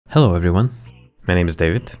Hello everyone, my name is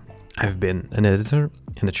David. I've been an editor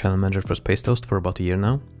and a channel manager for SpaceToast for about a year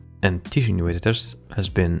now, and teaching new editors has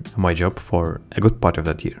been my job for a good part of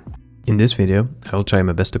that year. In this video, I will try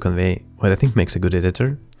my best to convey what I think makes a good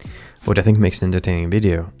editor, what I think makes an entertaining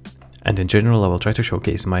video, and in general I will try to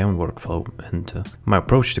showcase my own workflow and my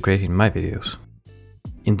approach to creating my videos.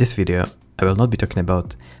 In this video, I will not be talking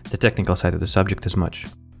about the technical side of the subject as much.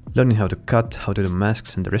 Learning how to cut, how to do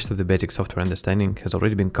masks, and the rest of the basic software understanding has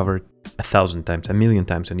already been covered 1,000 times, a million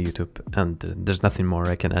times on YouTube, and there's nothing more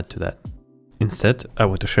I can add to that. Instead, I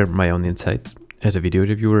want to share my own insights as a video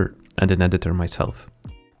reviewer and an editor myself.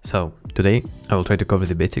 So, today I will try to cover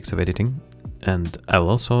the basics of editing, and I will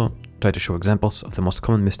also try to show examples of the most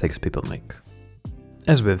common mistakes people make.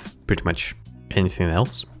 As with pretty much anything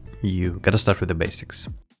else, you gotta start with the basics.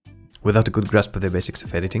 Without a good grasp of the basics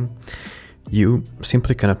of editing, you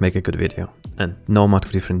simply cannot make a good video, and no amount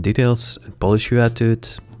of different details and polish you add to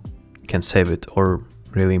it can save it or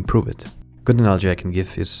really improve it. A good analogy I can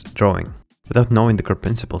give is drawing. Without knowing the core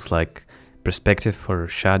principles like perspective or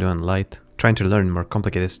shadow and light, trying to learn more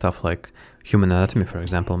complicated stuff like human anatomy, for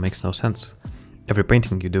example, makes no sense. Every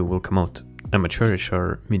painting you do will come out amateurish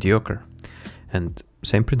or mediocre, and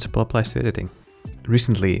same principle applies to editing.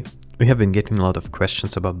 Recently, we have been getting a lot of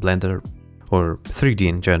questions about Blender or 3D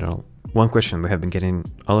in general. One question we have been getting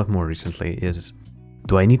a lot more recently is,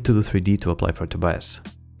 do I need to do 3D to apply for Tobias?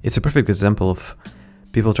 It's a perfect example of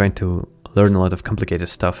people trying to learn a lot of complicated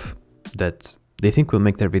stuff that they think will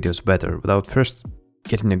make their videos better without first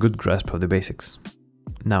getting a good grasp of the basics.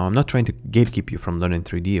 Now, I'm not trying to gatekeep you from learning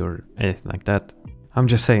 3D or anything like that. I'm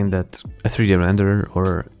just saying that a 3D renderer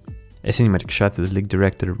or a cinematic shot with Leak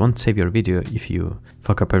Director won't save your video if you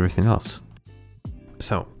fuck up everything else.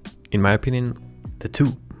 So, in my opinion, the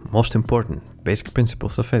two most important basic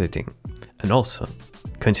principles of editing, and also,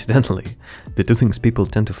 coincidentally, the two things people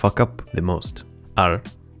tend to fuck up the most, are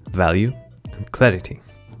value and clarity.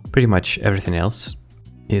 Pretty much everything else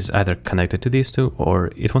is either connected to these two,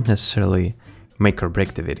 or it won't necessarily make or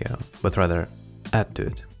break the video, but rather add to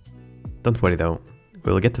it. Don't worry though,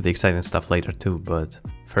 we'll get to the exciting stuff later too, but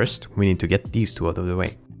first we need to get these two out of the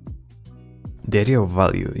way. The idea of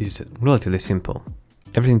value is relatively simple.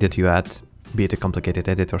 Everything that you add, be it a complicated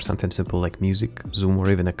edit or something simple like music, zoom,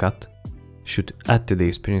 or even a cut, should add to the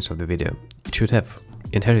experience of the video. It should have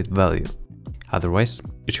inherent value, otherwise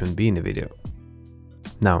it shouldn't be in the video.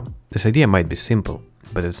 Now, this idea might be simple,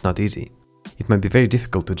 but it's not easy. It might be very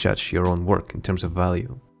difficult to judge your own work in terms of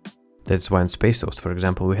value. That's why on SpaceToast, for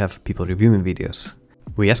example, we have people reviewing videos.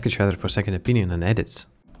 We ask each other for second opinion on edits,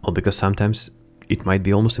 all because sometimes it might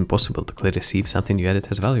be almost impossible to clearly see if something you edit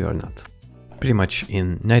has value or not. Pretty much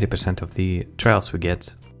in 90% of the trials we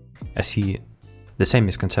get, I see the same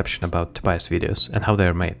misconception about Tobias videos and how they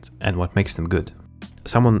are made and what makes them good.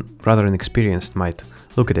 Someone rather inexperienced might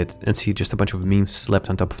look at it and see just a bunch of memes slapped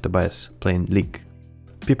on top of Tobias playing League.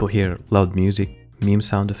 People hear loud music, meme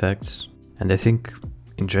sound effects, and they think,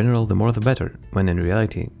 in general, the more the better, when in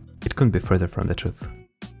reality, it couldn't be further from the truth.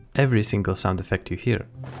 Every single sound effect you hear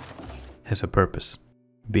has a purpose,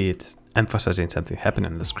 be it emphasizing something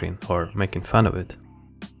happening on the screen or making fun of it.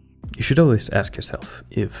 You should always ask yourself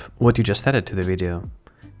if what you just added to the video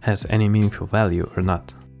has any meaningful value or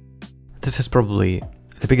not. This is probably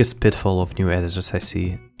the biggest pitfall of new editors I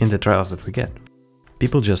see in the trials that we get.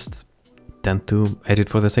 People just tend to edit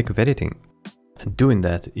for the sake of editing, and doing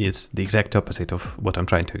that is the exact opposite of what I'm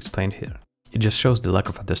trying to explain here. It just shows the lack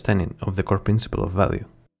of understanding of the core principle of value.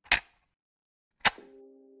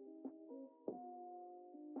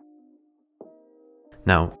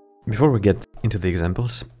 Now, before we get into the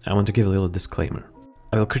examples, I want to give a little disclaimer.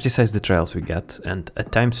 I will criticize the trials we get, and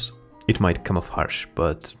at times it might come off harsh,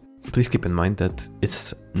 but please keep in mind that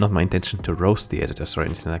it's not my intention to roast the editors or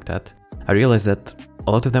anything like that. I realize that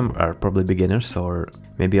a lot of them are probably beginners, or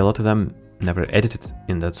maybe a lot of them never edited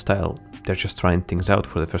in that style. They're just trying things out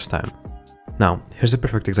for the first time. Now, here's a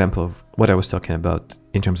perfect example of what I was talking about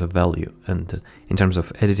in terms of value and in terms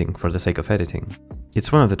of editing for the sake of editing.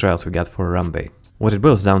 It's one of the trials we got for Rambe. What it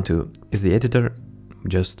boils down to is the editor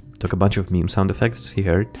just took a bunch of meme sound effects he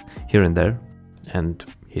heard here and there, and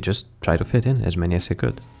he just tried to fit in as many as he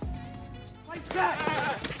could. Fight back!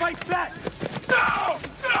 Fight back! No!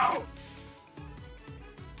 No!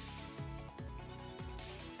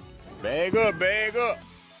 Bag up, bag up!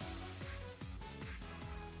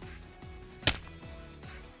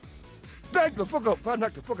 Bag the fuck up! I'll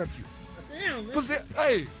knock the fuck out of you. Damn, man. Pussy,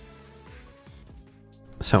 hey!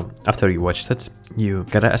 So, after you watched it, you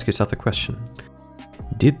gotta ask yourself a question.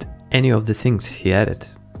 Did any of the things he added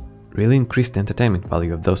really increase the entertainment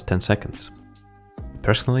value of those 10 seconds?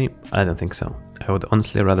 Personally, I don't think so. I would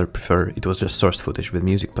honestly rather prefer it was just source footage with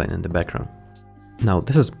music playing in the background. Now,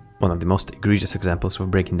 this is one of the most egregious examples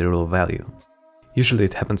of breaking the rule of value. Usually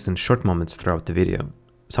it happens in short moments throughout the video.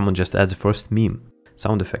 Someone just adds a first meme,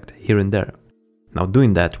 sound effect, here and there. Now,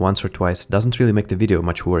 doing that once or twice doesn't really make the video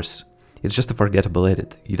much worse. It's just a forgettable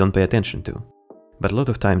edit you don't pay attention to. But a lot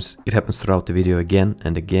of times it happens throughout the video again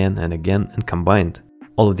and again and again, and combined,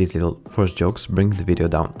 all of these little forced jokes bring the video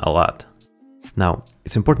down a lot. Now,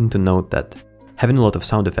 it's important to note that having a lot of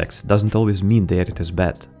sound effects doesn't always mean the edit is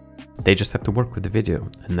bad. They just have to work with the video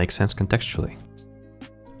and make sense contextually.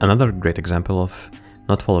 Another great example of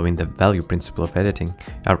not following the value principle of editing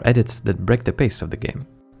are edits that break the pace of the game.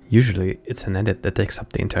 Usually it's an edit that takes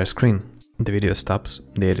up the entire screen. The video stops,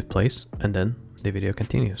 the edit plays, and then the video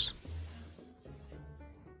continues.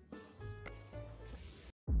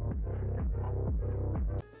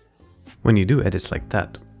 When you do edits like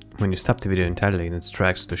that, when you stop the video entirely in its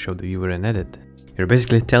tracks to show the viewer an edit, you're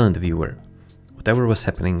basically telling the viewer, whatever was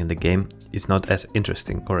happening in the game is not as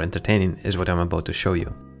interesting or entertaining as what I'm about to show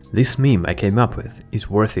you. This meme I came up with is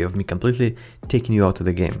worthy of me completely taking you out of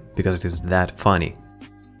the game because it is that funny.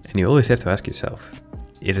 And you always have to ask yourself,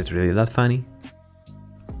 is it really that funny?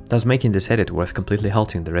 Thus making this edit worth completely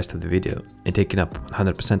halting the rest of the video and taking up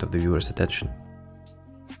 100% of the viewer's attention.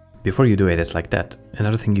 Before you do edits like that,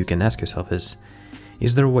 another thing you can ask yourself is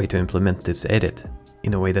there a way to implement this edit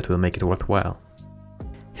in a way that will make it worthwhile?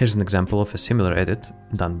 Here's an example of a similar edit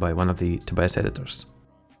done by one of the Tobias editors.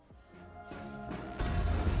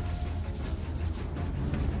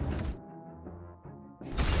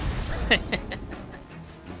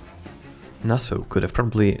 Nasu could have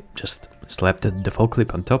probably just slapped the default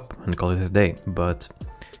clip on top and called it a day, but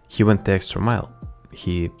he went the extra mile.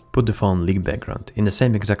 He put the phone leak background in the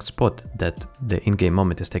same exact spot that the in-game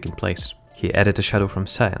moment is taking place. He added a shadow from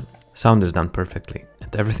cyan. Sound is done perfectly,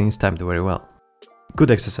 and everything is timed very well. Good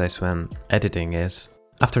exercise when editing is,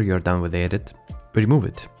 after you're done with the edit, remove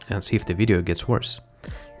it and see if the video gets worse.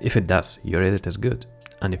 If it does, your edit is good,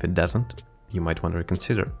 and if it doesn't, you might want to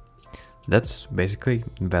reconsider. That's basically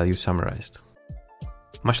value summarized.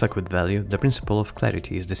 Much like with value, the principle of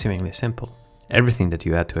clarity is deceivingly simple. Everything that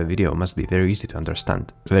you add to a video must be very easy to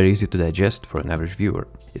understand, very easy to digest for an average viewer.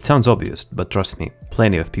 It sounds obvious, but trust me,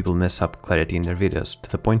 plenty of people mess up clarity in their videos to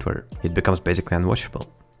the point where it becomes basically unwatchable.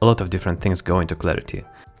 A lot of different things go into clarity.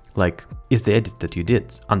 Like, is the edit that you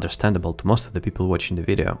did understandable to most of the people watching the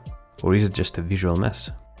video? Or is it just a visual mess?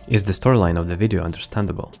 Is the storyline of the video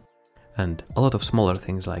understandable? And a lot of smaller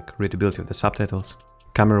things like readability of the subtitles,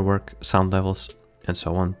 camera work, sound levels, and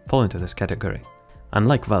so on fall into this category.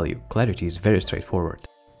 Unlike value, clarity is very straightforward.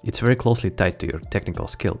 It's very closely tied to your technical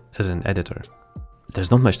skill as an editor.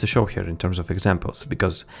 There's not much to show here in terms of examples,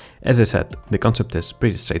 because, as I said, the concept is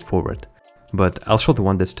pretty straightforward. But I'll show the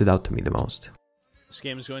one that stood out to me the most. This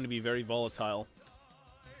game is going to be very volatile.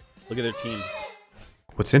 Look at their team.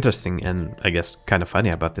 What's interesting and I guess kind of funny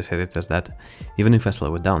about this edit is that even if I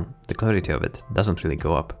slow it down, the clarity of it doesn't really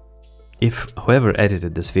go up. If whoever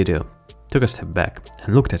edited this video took a step back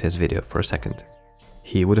and looked at his video for a second,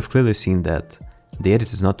 he would have clearly seen that the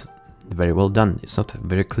edit is not very well done, it's not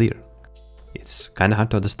very clear. It's kinda hard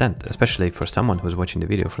to understand, especially for someone who's watching the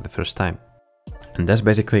video for the first time. And that's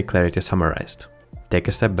basically clarity summarized. Take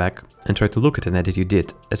a step back and try to look at an edit you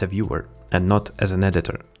did as a viewer and not as an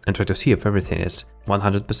editor, and try to see if everything is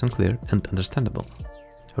 100% clear and understandable.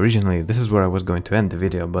 Originally, this is where I was going to end the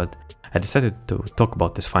video, but I decided to talk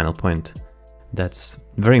about this final point that's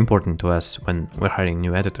very important to us when we're hiring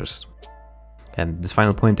new editors. And this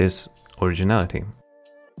final point is originality.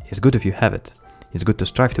 It's good if you have it. It's good to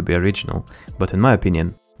strive to be original, but in my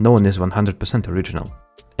opinion, no one is 100% original.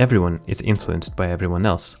 Everyone is influenced by everyone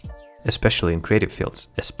else, especially in creative fields,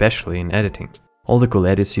 especially in editing. All the cool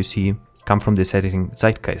edits you see come from this editing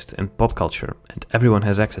zeitgeist and pop culture, and everyone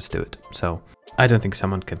has access to it, so I don't think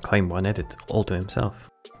someone can claim one edit all to himself,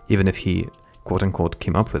 even if he quote-unquote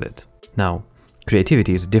came up with it. Now,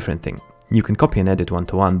 creativity is a different thing. You can copy an edit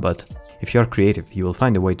one-to-one, but if you're creative, you will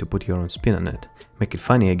find a way to put your own spin on it, make it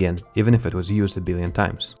funny again, even if it was used a billion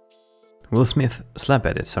times. Will Smith slap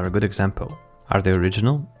edits are a good example. Are they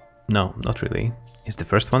original? No, not really. Is the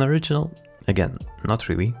first one original? Again, not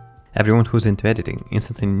really. Everyone who's into editing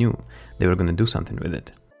instantly knew they were gonna do something with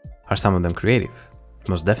it. Are some of them creative?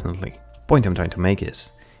 Most definitely. Point I'm trying to make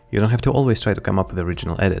is, you don't have to always try to come up with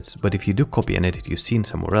original edits, but if you do copy an edit you've seen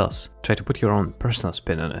somewhere else, try to put your own personal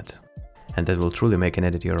spin on it, and that will truly make an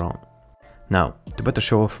edit your own. Now, to better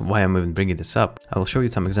show off why I'm even bringing this up, I will show you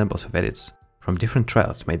some examples of edits from different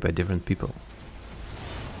trials made by different people.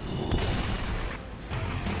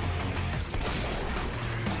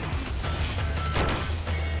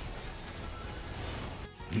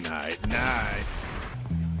 Night, night.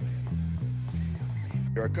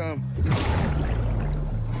 Here I come.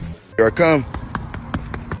 Here I come.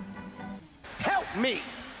 Help me!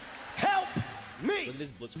 Help me! With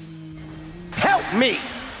this blitz. Help me!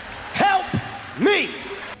 Help me!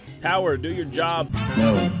 Tower, do your job.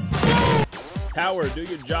 No. Tower, do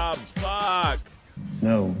your job. Fuck.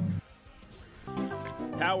 No.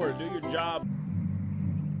 Tower, do your job.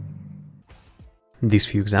 These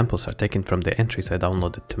few examples are taken from the entries I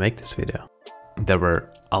downloaded to make this video. There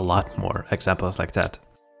were a lot more examples like that.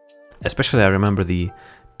 Especially I remember the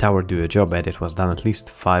Tower do a job edit was done at least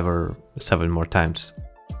 5 or 7 more times.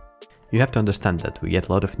 You have to understand that we get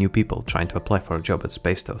a lot of new people trying to apply for a job at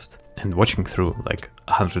Spacetoast, and watching through like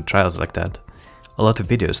 100 trials like that, a lot of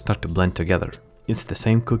videos start to blend together. It's the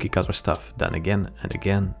same cookie cutter stuff done again and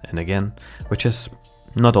again and again, which is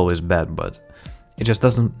not always bad, but it just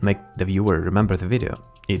doesn't make the viewer remember the video.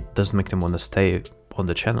 It doesn't make them want to stay on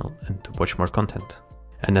the channel and to watch more content.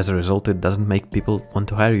 And as a result, it doesn't make people want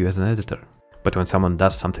to hire you as an editor. But when someone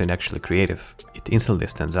does something actually creative, it instantly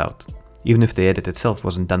stands out. Even if the edit itself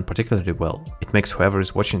wasn't done particularly well, it makes whoever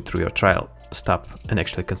is watching through your trial stop and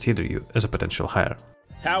actually consider you as a potential hire.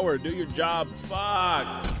 Tower, do your job. Fuck.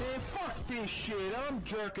 Fuck this shit, I'm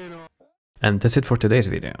jerking off. And that's it for today's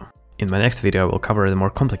video. In my next video I will cover the more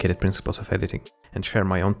complicated principles of editing and share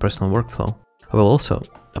my own personal workflow. I will also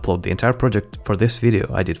upload the entire project for this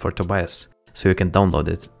video I did for Tobias, so you can download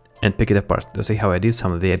it and pick it apart to see how I did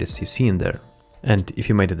some of the edits you see in there. And if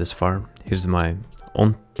you made it this far, here's my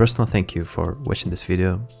own personal thank you for watching this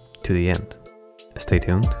video to the end. Stay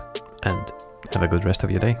tuned and have a good rest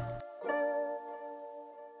of your day.